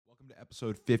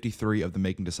episode 53 of the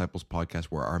Making Disciples podcast,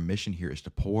 where our mission here is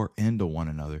to pour into one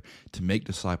another to make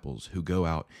disciples who go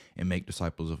out and make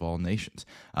disciples of all nations.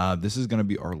 This is going to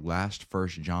be our last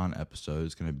First John episode.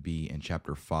 It's going to be in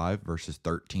chapter 5, verses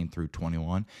 13 through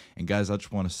 21. And guys, I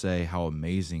just want to say how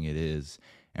amazing it is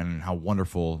and how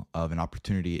wonderful of an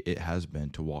opportunity it has been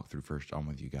to walk through First John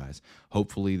with you guys.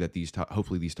 Hopefully these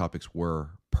topics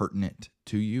were pertinent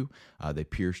to you. They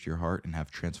pierced your heart and have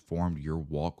transformed your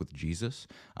walk with Jesus.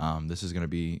 This is going to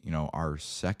be, our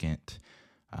second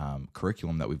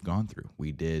curriculum that we've gone through.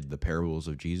 We did the parables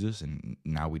of Jesus, and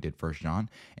now we did First John,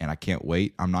 and I can't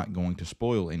wait. I'm not going to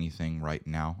spoil anything right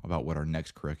now about what our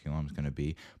next curriculum is going to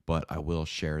be, but I will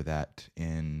share that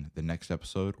in the next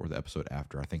episode or the episode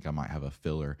after. I think I might have a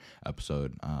filler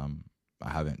episode. I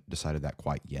haven't decided that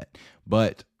quite yet,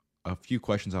 but a few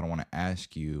questions I want to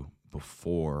ask you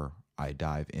before I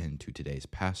dive into today's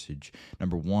passage.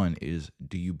 Number one is,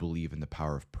 do you believe in the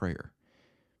power of prayer?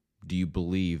 Do you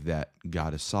believe that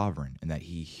God is sovereign and that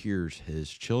he hears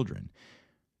his children?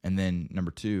 And then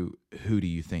number two, who do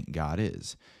you think God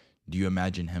is? Do you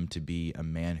imagine him to be a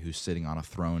man who's sitting on a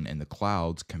throne in the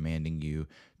clouds commanding you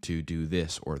to do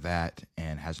this or that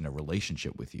and has no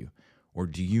relationship with you? Or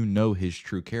do you know his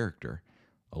true character?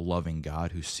 A loving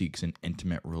God who seeks an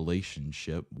intimate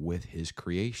relationship with his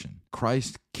creation.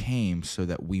 Christ came so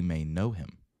that we may know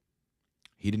him.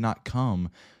 He did not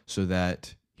come so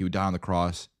that he would die on the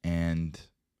cross, and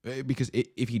because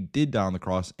if he did die on the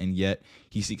cross and yet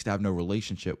he seeks to have no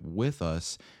relationship with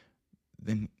us,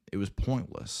 then it was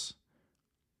pointless.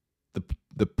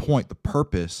 The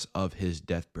purpose of his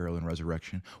death, burial, and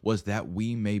resurrection was that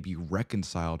we may be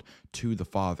reconciled to the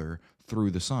Father through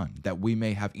the Son, that we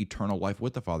may have eternal life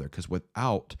with the Father, because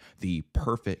without the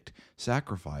perfect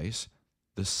sacrifice,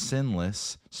 the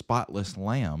sinless, spotless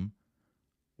Lamb,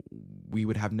 we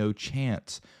would have no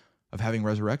chance of having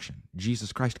resurrection.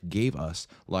 Jesus Christ gave us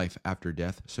life after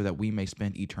death so that we may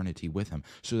spend eternity with him,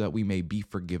 so that we may be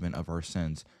forgiven of our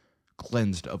sins,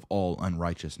 cleansed of all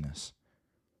unrighteousness.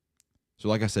 So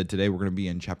like I said, today we're going to be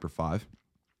in chapter 5,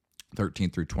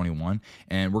 13 through 21,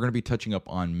 and we're going to be touching up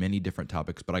on many different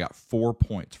topics, but I got 4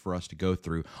 points for us to go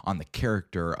through on the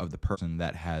character of the person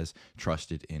that has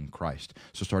trusted in Christ.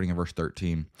 So starting in verse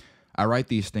 13, I write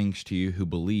these things to you who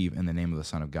believe in the name of the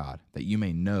Son of God, that you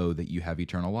may know that you have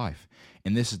eternal life.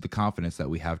 And this is the confidence that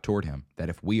we have toward him, that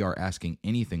if we are asking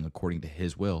anything according to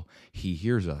his will, he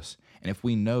hears us. And if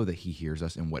we know that he hears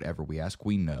us in whatever we ask,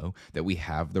 we know that we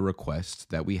have the requests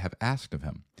that we have asked of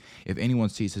him. If anyone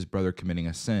sees his brother committing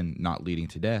a sin not leading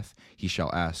to death, he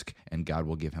shall ask, and God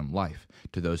will give him life.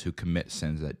 To those who commit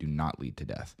sins that do not lead to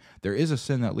death. There is a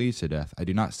sin that leads to death. I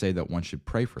do not say that one should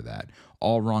pray for that.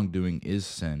 All wrongdoing is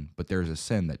sin, but there is a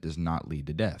sin that does not lead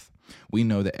to death. We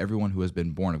know that everyone who has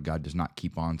been born of God does not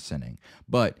keep on sinning,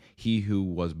 but he who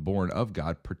was born of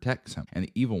God protects him, and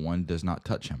the evil one does not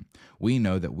touch him. We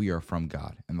know that we are from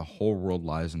God, and the whole world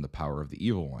lies in the power of the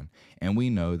evil one. And we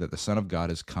know that the Son of God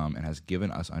has come and has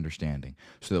given us understanding,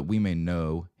 so that we may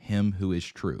know him who is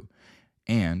true.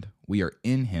 And we are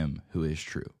in him who is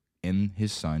true, in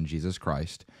his Son, Jesus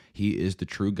Christ. He is the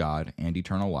true God and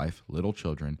eternal life. Little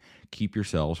children, keep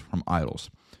yourselves from idols.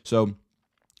 So,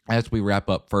 as we wrap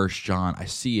up First John, I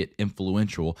see it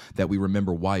influential that we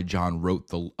remember why John wrote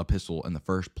the epistle in the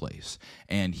first place.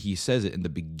 And he says it in the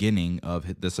beginning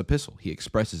of this epistle. He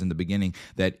expresses in the beginning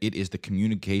that it is the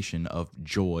communication of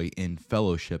joy in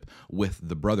fellowship with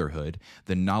the brotherhood,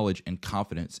 the knowledge and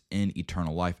confidence in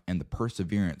eternal life, and the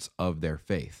perseverance of their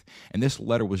faith. And this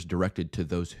letter was directed to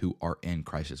those who are in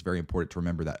Christ. It's very important to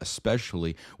remember that,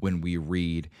 especially when we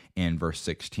read in verse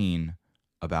 16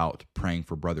 about praying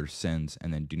for brothers' sins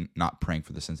and then not praying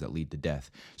for the sins that lead to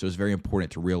death. So it's very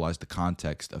important to realize the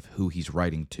context of who he's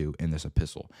writing to in this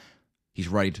epistle. He's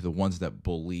writing to the ones that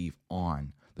believe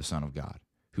on the Son of God,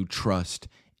 who trust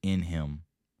in him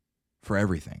for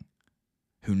everything,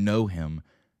 who know him,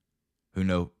 who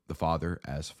know the Father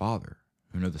as Father,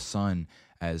 who know the Son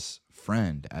as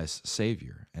friend, as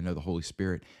Savior, and know the Holy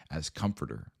Spirit as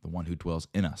Comforter, the one who dwells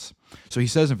in us. So he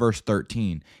says in verse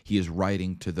 13, he is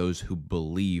writing to those who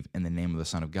believe in the name of the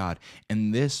Son of God.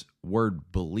 And this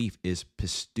word belief is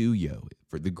pisteuo,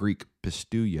 for the Greek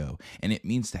pisteuo, and it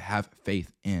means to have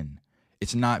faith in.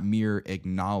 It's not mere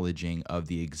acknowledging of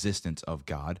the existence of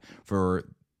God, for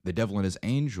the devil and his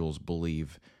angels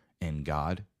believe in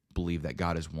God, believe that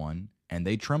God is one, and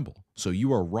they tremble. So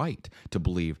you are right to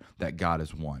believe that God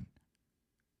is one.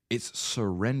 It's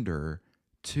surrender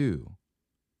to,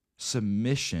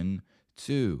 submission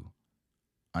to,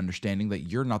 understanding that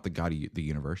you're not the God of the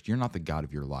universe, you're not the God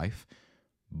of your life,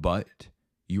 but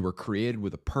you were created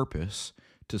with a purpose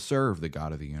to serve the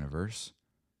God of the universe,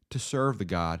 to serve the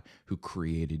God who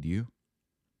created you.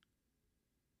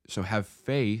 So have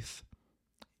faith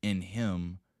in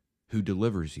him who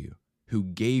delivers you, who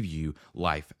gave you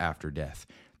life after death,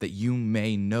 that you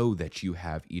may know that you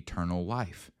have eternal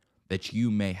life, that you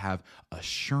may have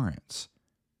assurance,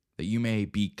 that you may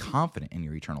be confident in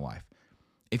your eternal life.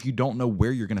 If you don't know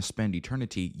where you're going to spend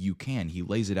eternity, you can. He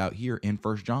lays it out here in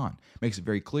 1 John, makes it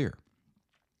very clear.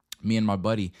 Me and my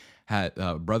buddy had,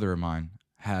 a brother of mine,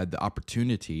 had the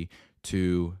opportunity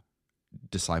to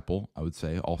disciple, I would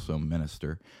say, also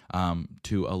minister,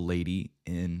 to a lady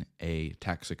in a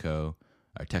Texaco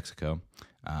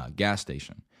gas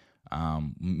station.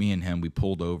 Me and him, we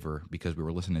pulled over because we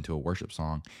were listening to a worship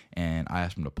song, and I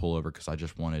asked him to pull over because I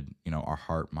just wanted, our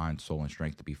heart, mind, soul, and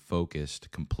strength to be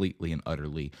focused completely and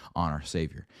utterly on our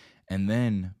Savior. And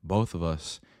then both of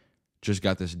us just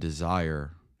got this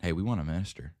desire, hey, we want to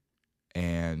minister.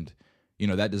 And,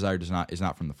 that desire is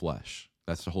not from the flesh.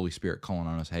 That's the Holy Spirit calling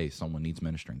on us, hey, someone needs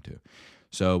ministering to.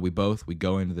 So we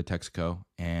go into the Texaco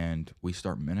and we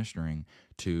start ministering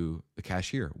to the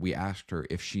cashier. We asked her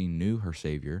if she knew her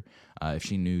Savior, if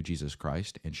she knew Jesus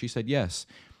Christ, and she said yes.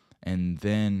 And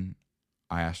then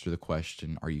I asked her the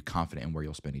question, are you confident in where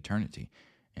you'll spend eternity?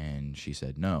 And she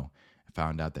said no. I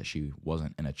found out that she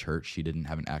wasn't in a church. She didn't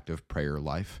have an active prayer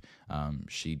life.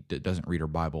 She doesn't read her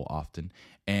Bible often.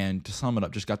 And to sum it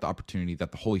up, just got the opportunity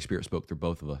that the Holy Spirit spoke through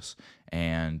both of us.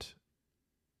 And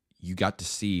you got to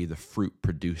see the fruit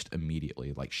produced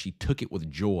immediately. Like, she took it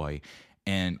with joy,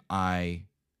 and I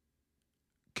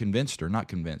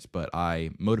I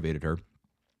motivated her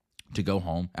to go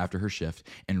home after her shift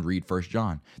and read 1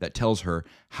 John. That tells her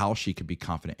how she could be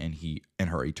confident in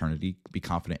her eternity, be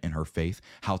confident in her faith,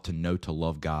 how to know to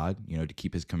love God, to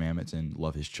keep his commandments and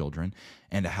love his children,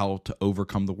 and how to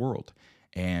overcome the world.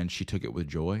 And she took it with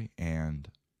joy, and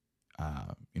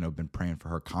been praying for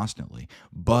her constantly.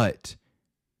 But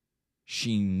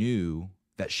she knew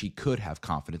that she could have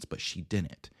confidence, but she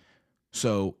didn't.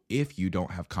 So if you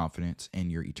don't have confidence in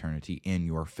your eternity, in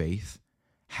your faith,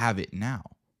 have it now.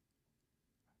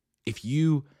 If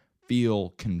you feel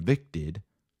convicted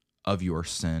of your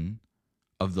sin,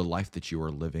 of the life that you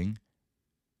are living,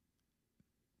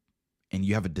 and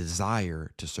you have a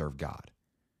desire to serve God,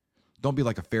 don't be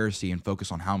like a Pharisee and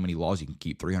focus on how many laws you can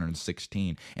keep,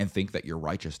 316, and think that you're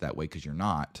righteous that way, because you're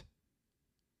not.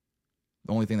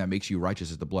 The only thing that makes you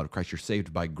righteous is the blood of Christ. You're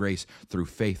saved by grace through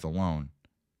faith alone.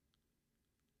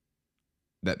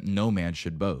 That no man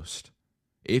should boast.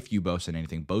 If you boast in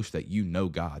anything, boast that you know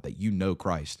God, that you know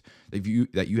Christ, that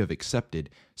you have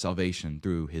accepted salvation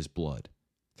through his blood,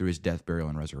 through his death, burial,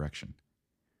 and resurrection.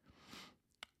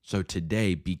 So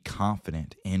today, be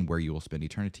confident in where you will spend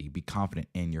eternity. Be confident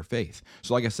in your faith.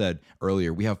 So like I said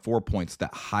earlier, we have 4 points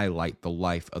that highlight the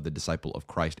life of the disciple of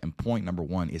Christ. And point number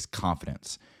 1 is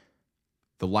confidence.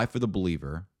 The life of the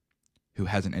believer who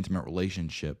has an intimate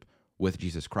relationship with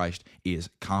Jesus Christ is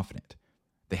confident.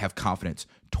 They have confidence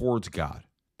towards God.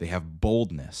 They have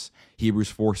boldness.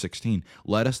 Hebrews 4:16,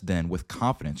 let us then with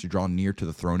confidence draw near to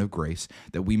the throne of grace,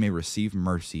 that we may receive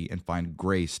mercy and find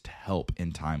grace to help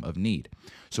in time of need.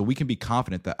 So we can be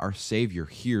confident that our Savior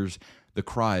hears the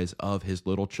cries of his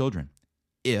little children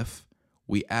if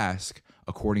we ask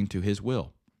according to his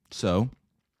will. So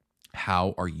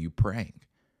how are you praying?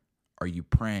 Are you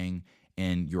praying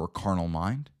in your carnal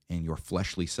mind, in your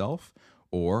fleshly self,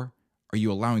 or are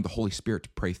you allowing the Holy Spirit to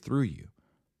pray through you?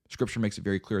 Scripture makes it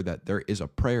very clear that there is a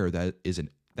prayer that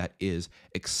is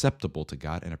acceptable to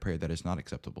God and a prayer that is not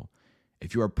acceptable.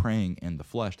 If you are praying in the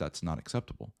flesh, that's not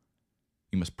acceptable.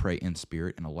 You must pray in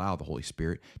spirit and allow the Holy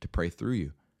Spirit to pray through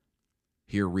you.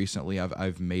 Here recently,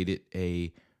 I've made it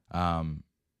a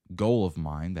goal of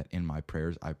mine that in my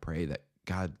prayers, I pray that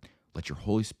God, let your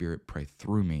Holy Spirit pray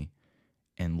through me,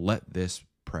 and let this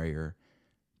prayer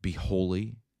be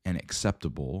holy and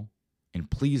acceptable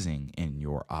and pleasing in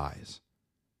your eyes.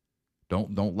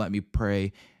 Don't let me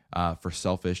pray for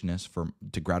selfishness,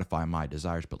 to gratify my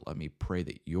desires, but let me pray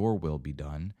that your will be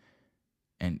done,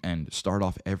 and start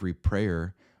off every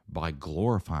prayer by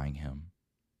glorifying him,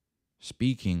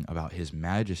 speaking about his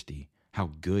majesty,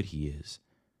 how good he is,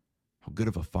 how good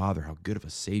of a father, how good of a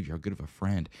savior, how good of a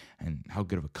friend, and how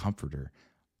good of a comforter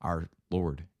our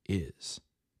Lord is.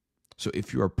 So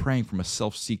if you are praying from a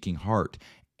self-seeking heart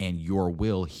and your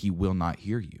will, he will not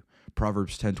hear you.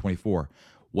 Proverbs 10:24,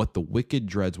 what the wicked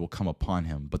dreads will come upon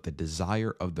him, but the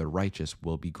desire of the righteous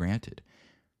will be granted.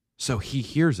 So he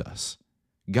hears us.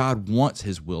 God wants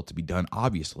his will to be done,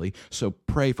 obviously, so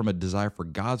pray from a desire for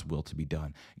God's will to be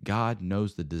done. God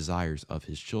knows the desires of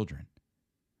his children.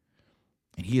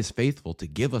 And he is faithful to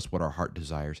give us what our heart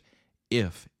desires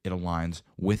if it aligns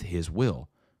with his will.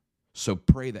 So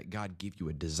pray that God give you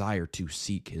a desire to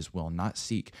seek his will, not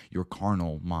seek your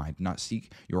carnal mind, not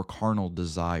seek your carnal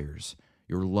desires,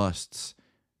 your lusts,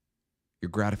 your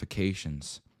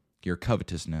gratifications, your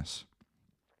covetousness.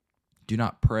 Do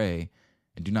not pray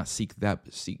and do not seek that,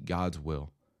 but seek God's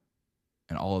will.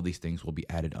 And all of these things will be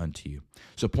added unto you.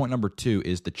 So point number 2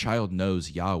 is the child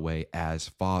knows Yahweh as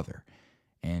Father.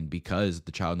 And because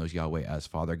the child knows Yahweh as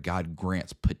Father, God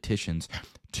grants petitions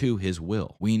to his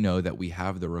will. We know that we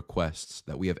have the requests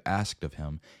that we have asked of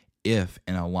him if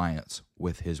in alliance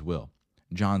with his will.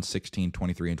 John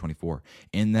 16:23 and 24.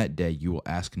 In that day you will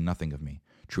ask nothing of me.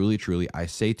 Truly, truly, I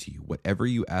say to you, whatever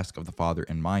you ask of the Father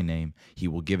in my name, he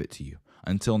will give it to you.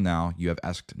 Until now you have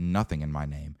asked nothing in my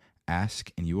name.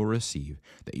 Ask and you will receive,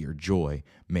 that your joy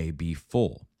may be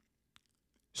full.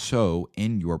 So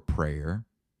in your prayer,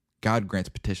 God grants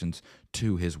petitions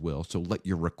to his will. So let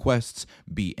your requests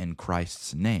be in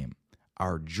Christ's name.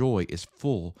 Our joy is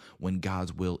full when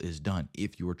God's will is done,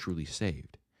 if you are truly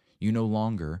saved. You no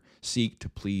longer seek to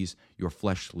please your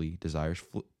fleshly desires,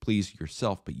 please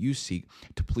yourself, but you seek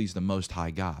to please the Most High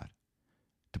God,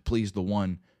 to please the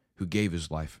one who gave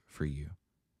his life for you,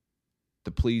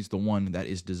 to please the one that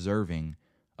is deserving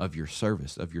of your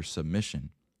service, of your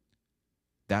submission.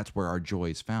 That's where our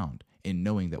joy is found, in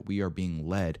knowing that we are being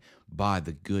led by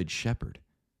the good shepherd,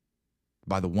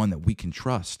 by the one that we can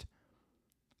trust.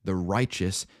 The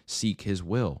righteous seek his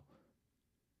will,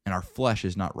 and our flesh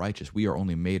is not righteous. We are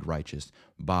only made righteous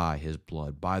by his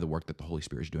blood, by the work that the Holy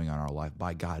Spirit is doing on our life,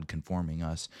 by God conforming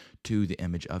us to the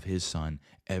image of his Son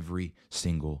every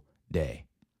single day.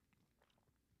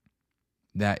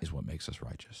 That is what makes us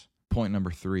righteous. Point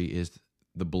number 3 is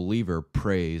the believer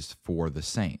prays for the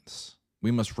saints.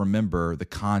 We must remember the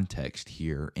context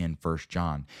here in 1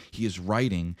 John. He is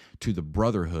writing to the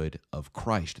brotherhood of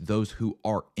Christ, those who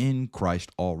are in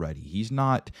Christ already. He's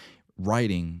not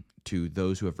writing to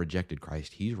those who have rejected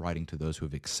Christ. He's writing to those who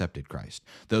have accepted Christ,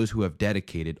 those who have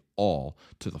dedicated all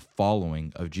to the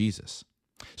following of Jesus.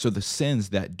 So the sins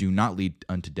that do not lead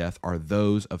unto death are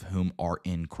those of whom are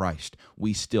in Christ.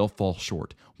 We still fall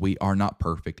short. We are not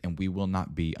perfect, and we will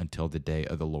not be until the day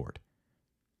of the Lord.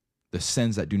 The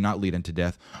sins that do not lead unto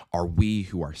death are we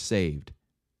who are saved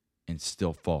and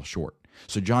still fall short.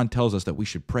 So John tells us that we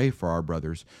should pray for our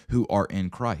brothers who are in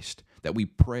Christ, that we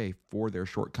pray for their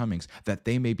shortcomings, that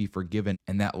they may be forgiven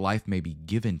and that life may be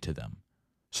given to them.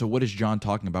 So what is John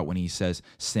talking about when he says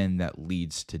sin that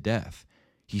leads to death?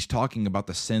 He's talking about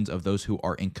the sins of those who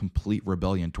are in complete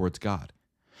rebellion towards God.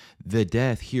 The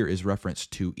death here is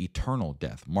referenced to eternal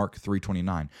death, Mark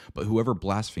 3:29. But whoever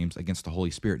blasphemes against the Holy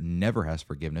Spirit never has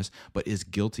forgiveness, but is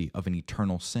guilty of an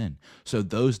eternal sin. So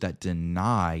those that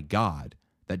deny God,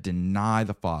 that deny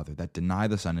the Father, that deny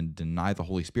the Son, and deny the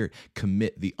Holy Spirit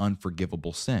commit the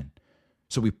unforgivable sin.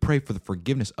 So we pray for the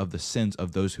forgiveness of the sins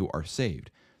of those who are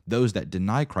saved. Those that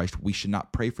deny Christ, we should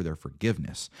not pray for their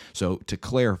forgiveness. So to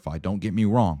clarify, don't get me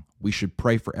wrong, we should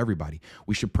pray for everybody.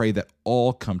 We should pray that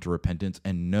all come to repentance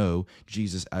and know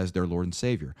Jesus as their Lord and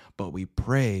Savior. But we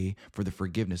pray for the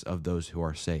forgiveness of those who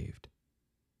are saved.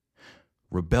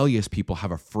 Rebellious people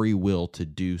have a free will to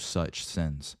do such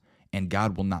sins, and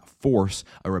God will not force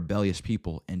a rebellious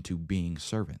people into being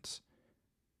servants.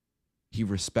 He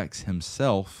respects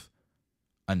himself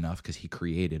enough, because he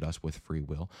created us with free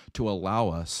will, to allow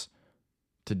us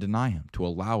to deny him, to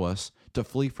allow us to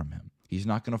flee from him. He's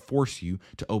not going to force you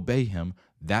to obey him.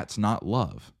 That's not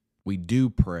love. We do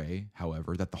pray,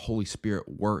 however, that the Holy Spirit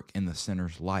work in the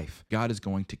sinner's life. God is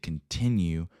going to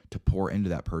continue to pour into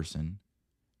that person,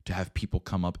 to have people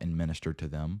come up and minister to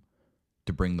them,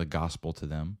 to bring the gospel to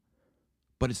them.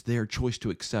 But it's their choice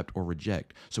to accept or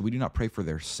reject. So we do not pray for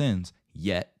their sins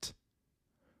yet.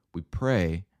 We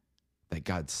pray that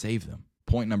God save them.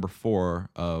 Point number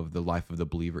 4 of the life of the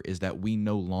believer is that we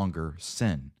no longer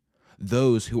sin.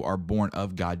 Those who are born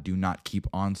of God do not keep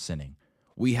on sinning.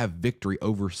 We have victory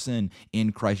over sin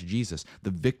in Christ Jesus. The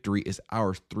victory is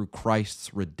ours through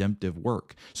Christ's redemptive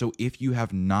work. So if you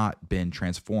have not been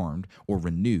transformed or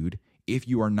renewed, if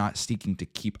you are not seeking to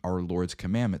keep our Lord's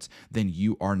commandments, then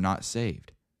you are not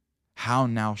saved. How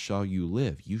now shall you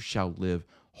live? You shall live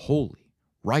holy,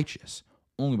 righteous,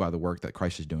 only by the work that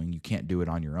Christ is doing. You can't do it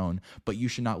on your own, but you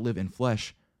should not live in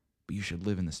flesh, but you should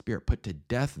live in the Spirit. Put to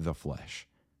death the flesh.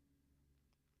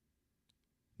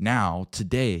 Now,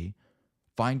 today,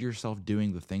 find yourself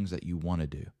doing the things that you want to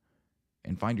do,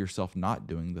 and find yourself not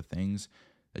doing the things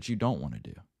that you don't want to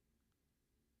do.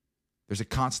 There's a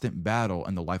constant battle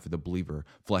in the life of the believer,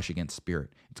 flesh against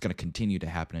spirit. It's going to continue to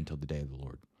happen until the day of the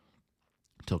Lord,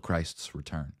 until Christ's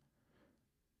return.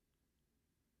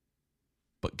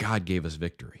 But God gave us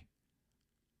victory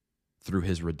through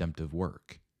his redemptive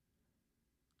work.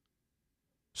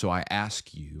 So I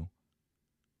ask you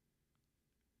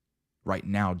right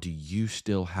now, do you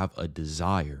still have a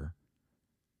desire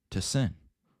to sin?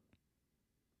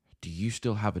 Do you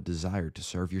still have a desire to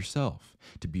serve yourself,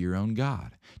 to be your own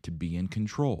God, to be in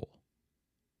control?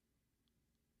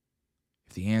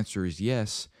 If the answer is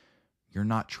yes, you're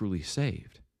not truly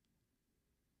saved.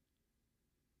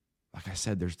 Like I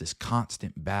said, there's this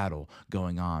constant battle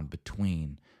going on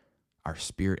between our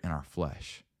spirit and our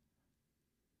flesh.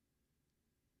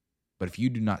 But if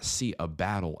you do not see a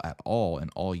battle at all,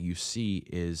 and all you see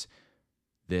is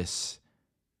this,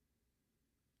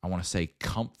 I want to say,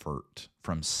 comfort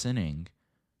from sinning,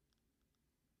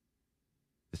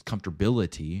 this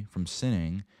comfortability from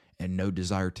sinning, and no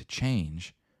desire to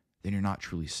change, then you're not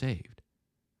truly saved.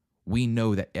 We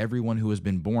know that everyone who has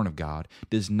been born of God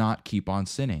does not keep on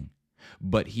sinning,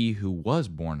 but he who was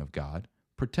born of God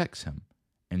protects him,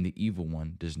 and the evil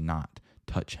one does not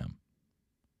touch him.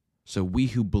 So we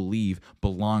who believe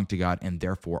belong to God and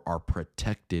therefore are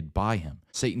protected by him.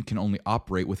 Satan can only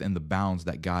operate within the bounds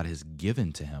that God has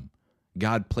given to him.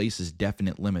 God places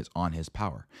definite limits on his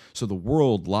power. So the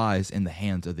world lies in the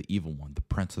hands of the evil one, the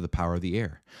prince of the power of the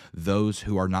air. Those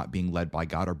who are not being led by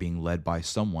God are being led by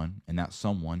someone, and that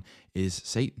someone is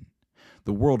Satan.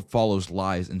 The world follows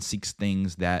lies and seeks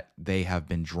things that they have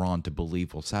been drawn to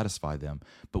believe will satisfy them.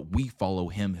 But we follow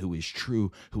him who is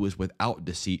true, who is without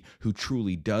deceit, who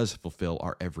truly does fulfill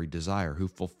our every desire, who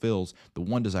fulfills the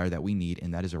one desire that we need,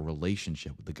 and that is a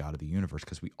relationship with the God of the universe,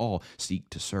 because we all seek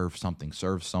to serve something,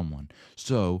 serve someone.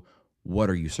 So what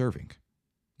are you serving?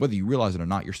 Whether you realize it or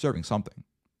not, you're serving something.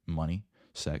 Money,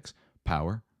 sex,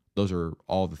 power. Those are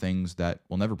all the things that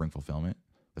will never bring fulfillment.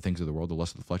 The things of the world, the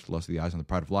lust of the flesh, the lust of the eyes, and the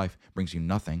pride of life brings you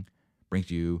nothing, brings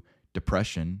you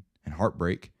depression and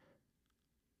heartbreak.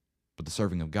 But the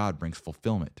serving of God brings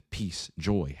fulfillment, peace,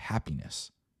 joy,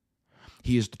 happiness.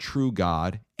 He is the true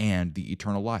God and the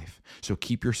eternal life. So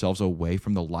keep yourselves away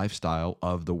from the lifestyle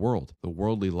of the world. The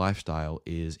worldly lifestyle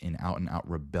is in out-and-out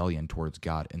rebellion towards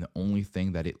God, and the only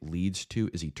thing that it leads to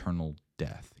is eternal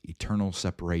death, eternal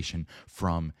separation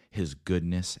from his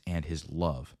goodness and his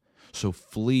love. So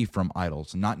flee from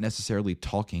idols, not necessarily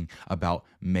talking about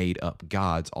made-up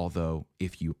gods, although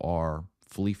if you are,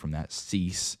 flee from that,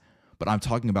 cease. But I'm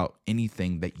talking about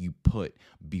anything that you put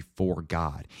before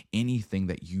God, anything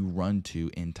that you run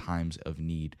to in times of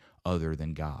need other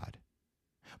than God.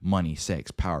 Money, sex,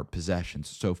 power, possessions,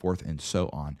 so forth and so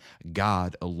on.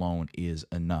 God alone is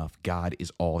enough. God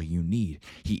is all you need.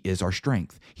 He is our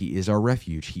strength. He is our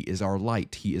refuge. He is our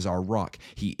light. He is our rock.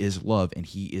 He is love, and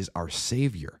he is our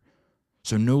Savior.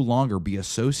 So no longer be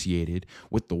associated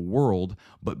with the world,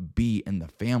 but be in the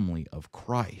family of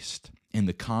Christ, in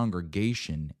the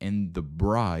congregation, in the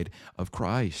bride of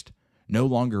Christ. No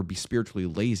longer be spiritually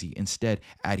lazy. Instead,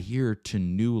 adhere to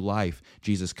new life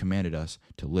Jesus commanded us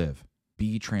to live.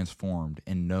 Be transformed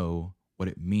and know what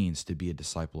it means to be a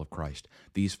disciple of Christ.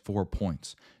 These 4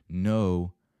 points.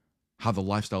 Know how the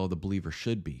lifestyle of the believer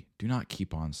should be. Do not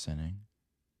keep on sinning.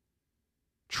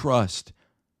 Trust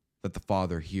that the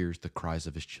Father hears the cries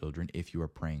of his children if you are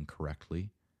praying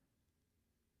correctly,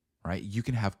 right? You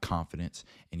can have confidence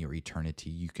in your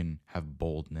eternity. You can have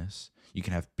boldness. You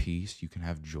can have peace. You can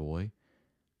have joy.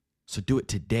 So do it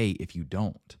today if you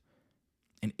don't.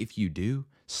 And if you do,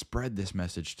 spread this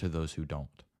message to those who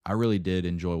don't. I really did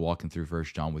enjoy walking through 1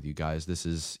 John with you guys. This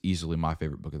is easily my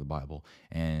favorite book of the Bible,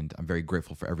 and I'm very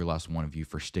grateful for every last one of you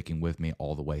for sticking with me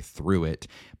all the way through it.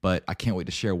 But I can't wait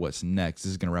to share what's next.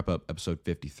 This is going to wrap up episode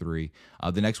 53.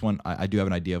 The next one, I do have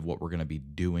an idea of what we're going to be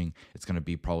doing. It's going to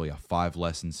be probably a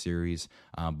 5-lesson series,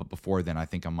 but before then, I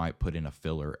think I might put in a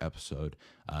filler episode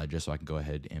just so I can go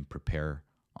ahead and prepare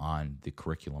on the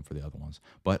curriculum for the other ones.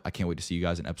 But I can't wait to see you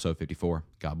guys in episode 54.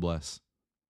 God bless.